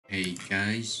Hey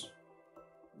guys,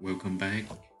 welcome back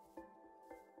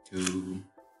to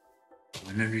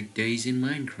 100 Days in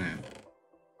Minecraft.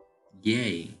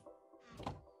 Yay!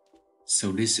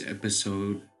 So, this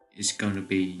episode is gonna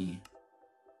be,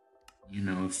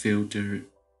 a filter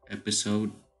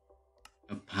episode,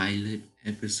 a pilot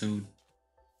episode.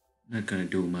 Not gonna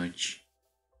do much.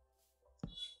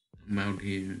 I'm out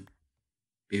here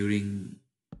building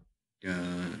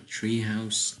the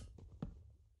treehouse.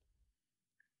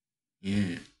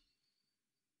 Yeah,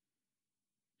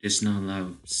 there's not a lot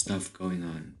of stuff going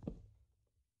on.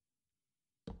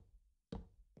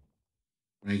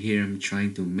 Right here, I'm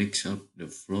trying to mix up the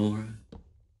flora,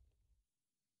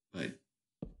 but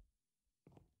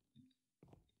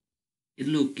it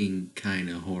looking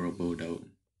kinda horrible though.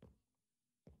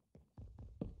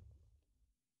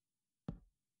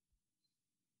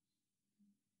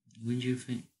 Wouldn't you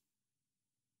think?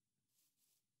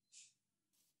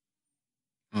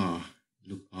 Ah,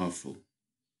 look awful.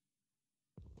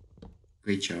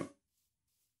 Great job.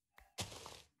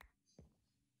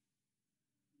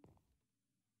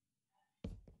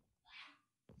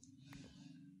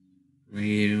 Right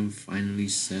here, I'm finally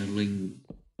settling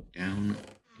down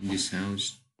in this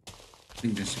house. I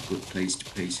think that's a good place to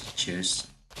place a chest.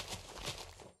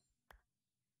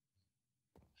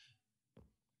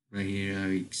 Right here, I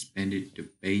expanded the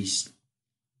base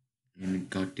and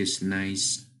got this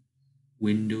nice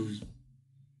windows,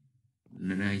 a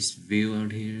nice view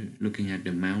out here, looking at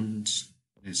the mountains.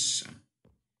 That's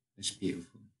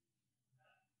beautiful.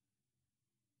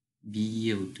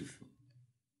 Beautiful.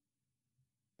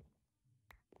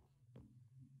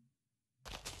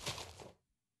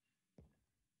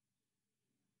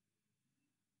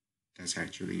 That's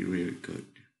actually really good.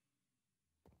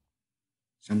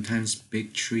 Sometimes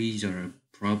big trees are a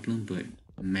problem, but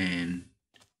man,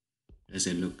 does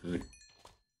it look good.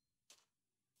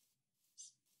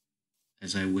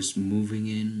 As I was moving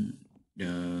in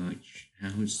the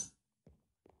house,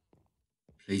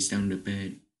 placed down the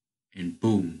bed, and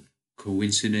boom,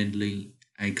 coincidentally,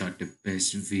 I got the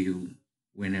best view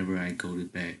whenever I go to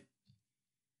bed.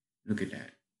 Look at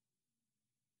that.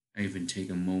 I even take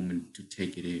a moment to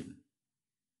take it in.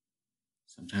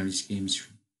 Sometimes this game's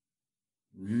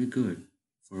really good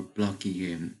for a blocky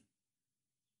game.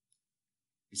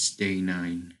 It's day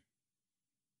 9,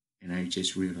 and I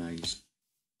just realized,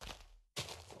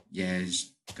 yeah,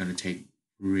 it's gonna take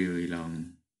really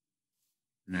long,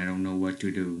 and I don't know what to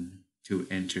do to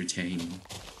entertain.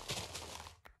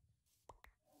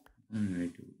 What did I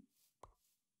do?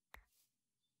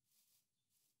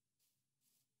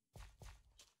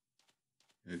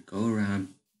 Go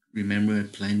around. Remember, I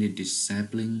planted this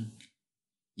sapling?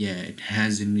 Yeah, it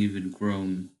hasn't even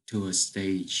grown to a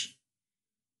stage.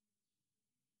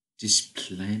 This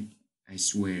plant, I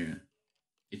swear,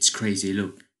 it's crazy.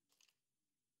 Look,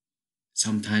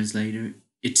 sometimes later,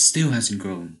 it still hasn't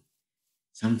grown.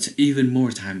 Even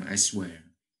more time, I swear.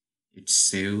 It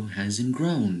still hasn't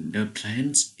grown. The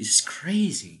plant is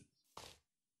crazy. I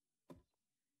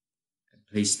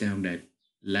placed down that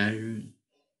ladder,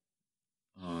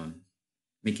 uh,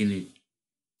 making it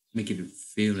making it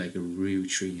feel like a real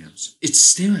treehouse. It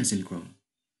still hasn't grown.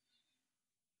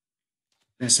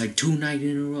 That's like 2 nights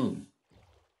in a row.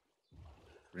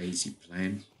 Crazy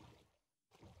plant.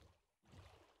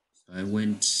 So I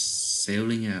went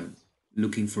sailing out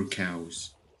looking for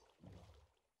cows.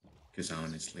 Because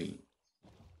honestly,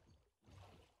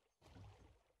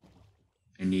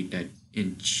 I need that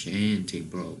enchanting,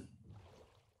 bro.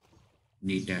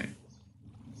 Need that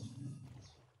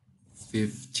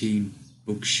 15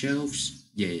 bookshelves.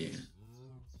 Yeah, yeah.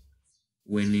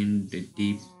 Went in the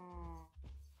deep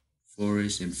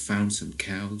forest and found some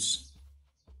cows.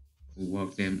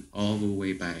 Walked them all the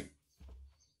way back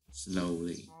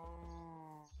slowly,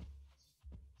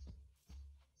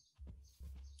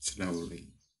 slowly.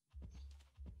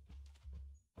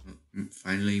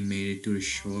 Finally made it to the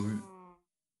shore.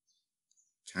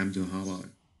 Time to hop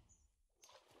on.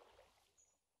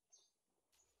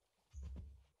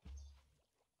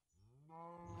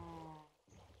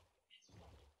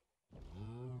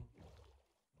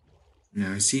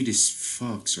 Now I see this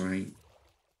fox, right?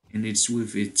 And it's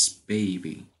with its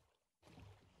baby.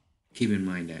 Keep in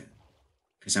mind that.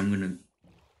 Because I'm gonna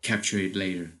capture it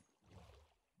later.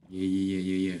 Yeah, yeah, yeah,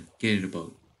 yeah, yeah. Get in the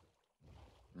boat.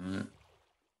 Uh,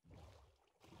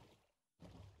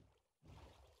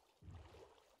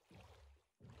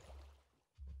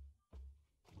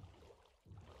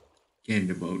 get in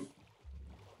the boat.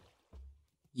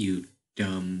 You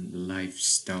dumb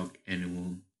livestock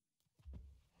animal.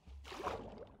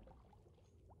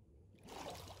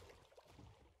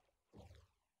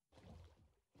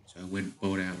 So I went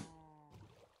boat out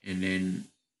and then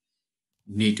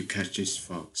need to catch this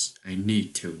fox. I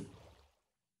need to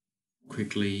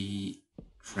quickly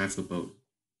craft a boat.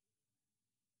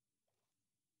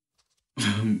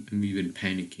 I'm even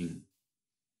panicking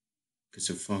because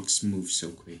the fox moves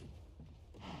so quick.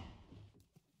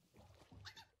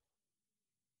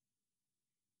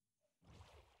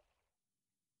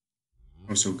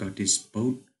 Also got this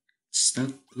boat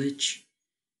stuck glitch.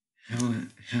 How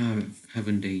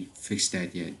haven't they fixed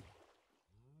that yet?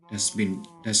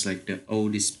 That's like the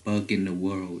oldest bug in the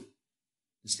world.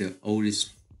 It's the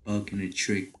oldest bug in the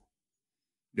trick.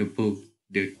 The book,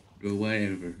 the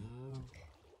whatever.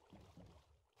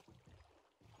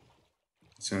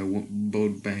 So I went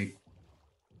boat back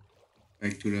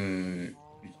to the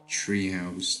tree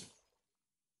house.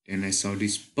 Then I saw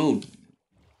this boat.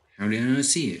 How did I not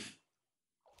see it?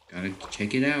 Gotta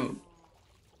check it out.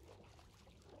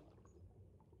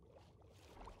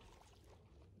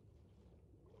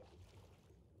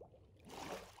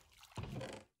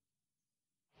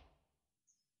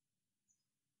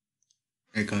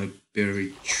 I got a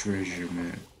buried treasure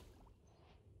map.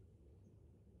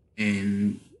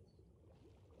 And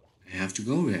I have to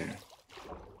go there.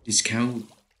 This cow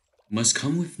must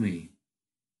come with me.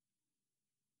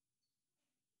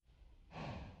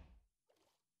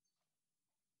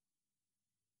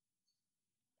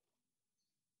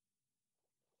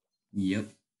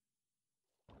 Yep.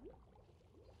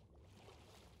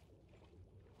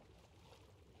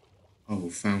 Oh,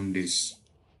 found this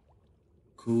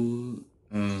cool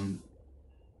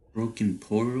broken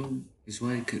portal is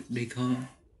what they call it.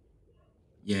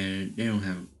 Yeah, they don't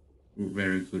have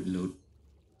very good loot.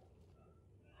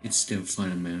 It's the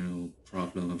fundamental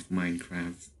problem of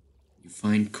Minecraft. You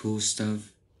find cool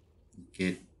stuff, you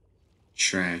get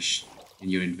trash in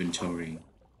your inventory.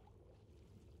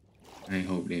 I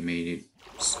hope they made it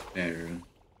better.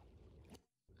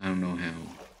 I don't know how.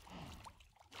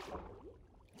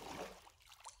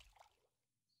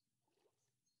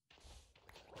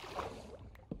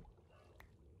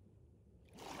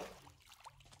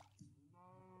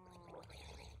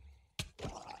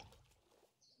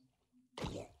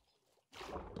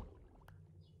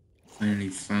 Finally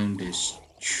found this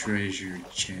treasure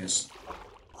chest.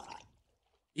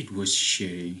 It was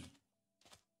shitty.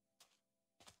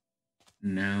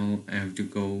 Now I have to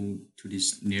go to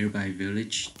this nearby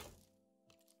village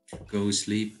to go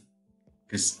sleep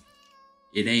because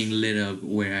it ain't lit up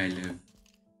where I live.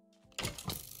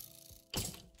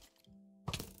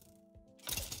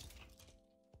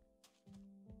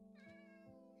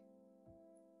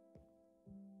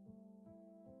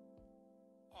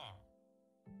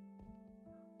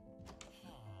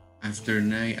 After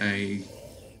night,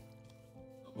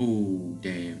 oh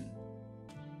damn,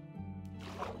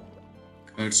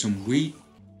 got some wheat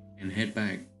and head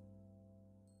back.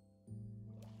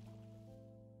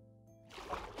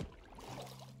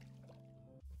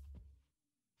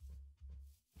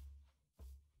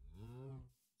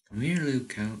 Come here, little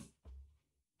cow.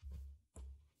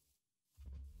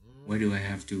 Why do I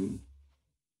have to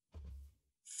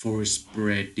force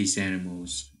bred these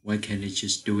animals? Why can't they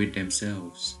just do it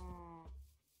themselves?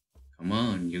 Come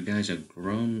on, you guys are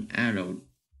grown adult.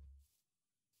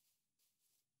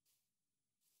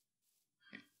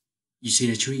 You see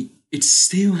that tree? It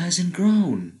still hasn't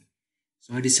grown.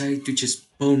 So I decided to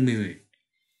just bone meal it.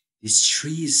 This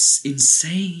tree is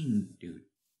insane, dude.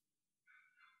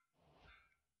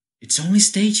 It's only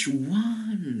stage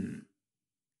 1.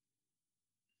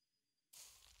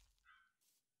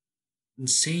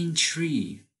 Insane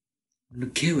tree. I'm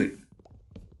gonna kill it.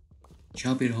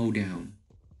 Chop it whole down.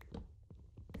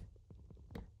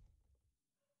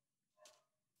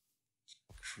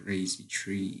 Crazy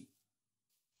tree.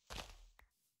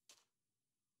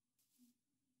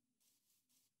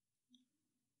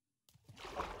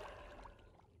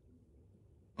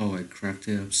 Oh, I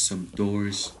crafted up some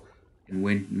doors and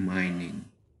went mining.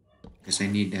 Because I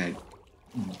need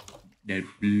that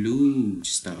blue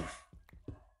stuff.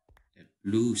 That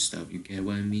blue stuff, you get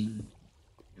what I mean?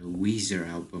 The Weezer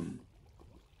album.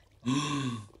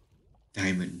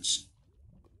 Diamonds.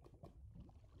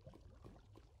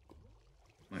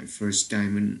 My first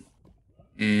diamond.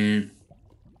 And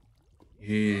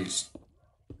here it is.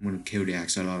 I'm gonna kill the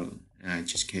axolotl. Nah,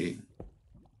 just kidding.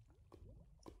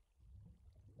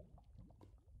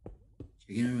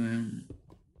 Checking around.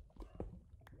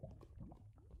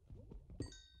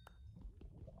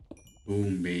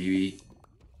 Boom, baby.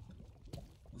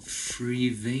 Free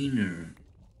veiner.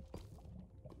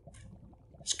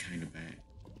 It's kind of bad.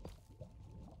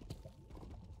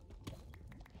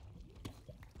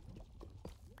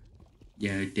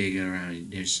 Yeah, I dig around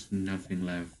it. There's nothing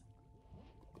left.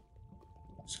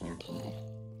 Circle.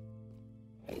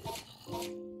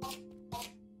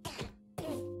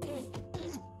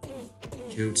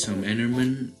 Killed some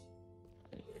Enderman.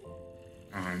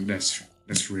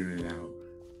 That's really loud.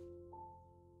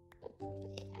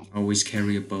 Always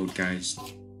carry a boat, guys.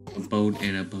 A boat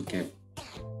and a bucket.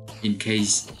 In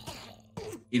case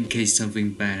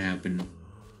something bad happened.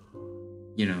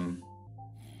 You know,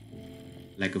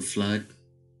 like a flood,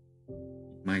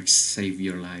 might save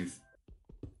your life.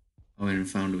 I went and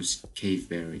found those cave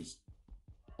berries.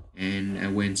 And I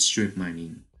went strip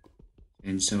mining.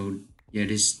 And so yeah,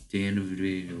 this is the end of the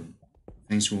video.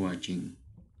 Thanks for watching.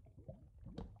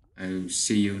 I'll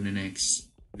see you in the next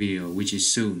video, which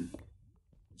is soon.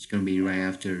 It's gonna be right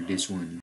after this one.